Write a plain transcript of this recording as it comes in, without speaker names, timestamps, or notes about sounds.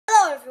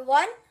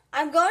everyone,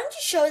 I'm going to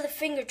show the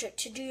finger trick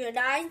to do your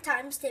 9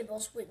 times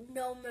tables with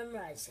no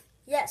memorizing.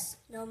 Yes,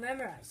 no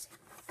memorizing.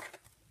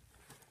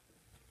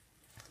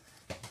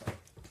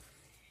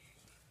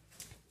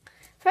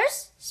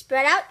 First,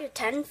 spread out your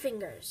 10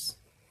 fingers.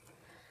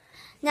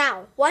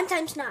 Now, 1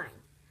 times 9.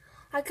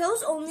 I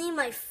close only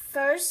my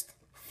first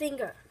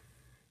finger.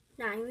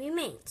 9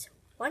 remains.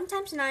 1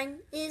 times 9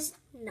 is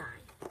 9.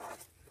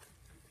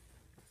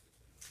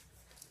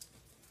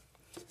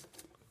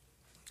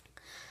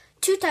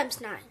 Two times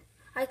 9.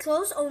 I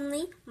close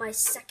only my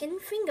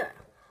second finger.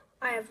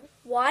 I have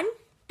 1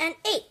 and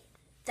 8.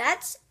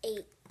 That's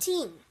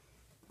 18.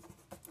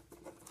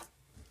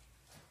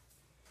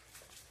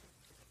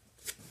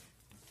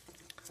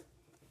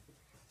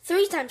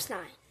 Three times 9.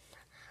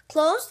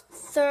 Close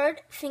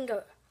third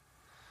finger.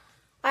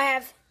 I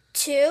have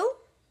 2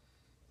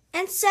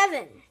 and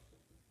 7.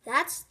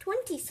 That's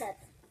 27.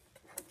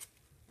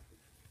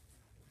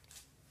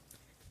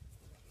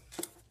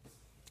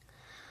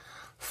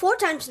 Four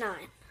times 9.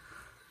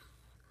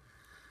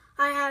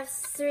 I have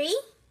 3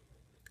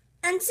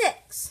 and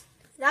 6.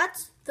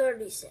 That's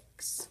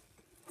 36.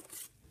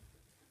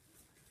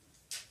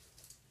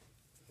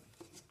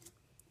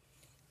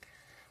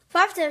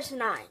 Five times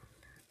 9.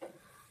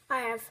 I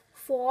have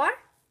 4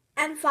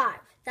 and 5.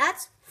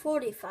 That's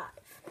 45.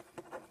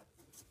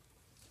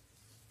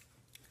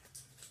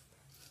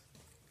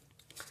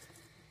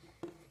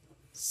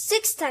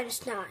 Six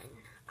times 9.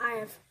 I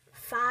have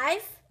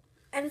 5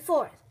 and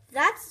 4.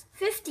 That's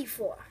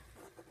 54.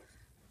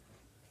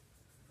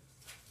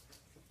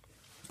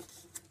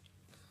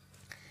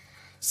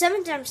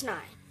 Seven times 9.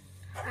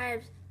 I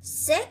have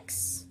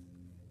 6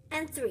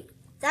 and 3.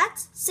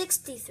 That's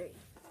 63.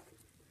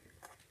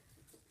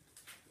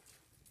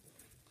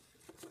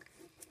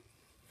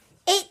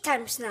 Eight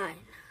times 9.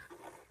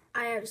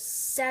 I have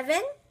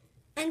 7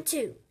 and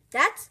 2.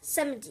 That's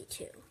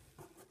 72.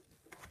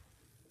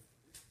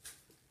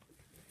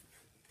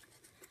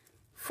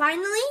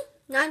 Finally,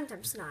 9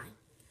 times 9.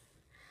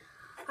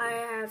 I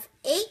have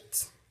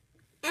 8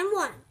 and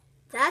 1.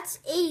 That's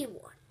 81.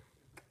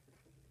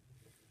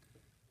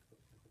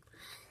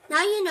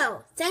 Now you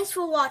know. Thanks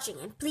for watching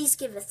and please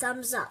give a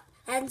thumbs up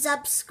and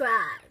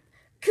subscribe.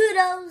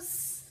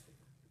 Kyoodoz!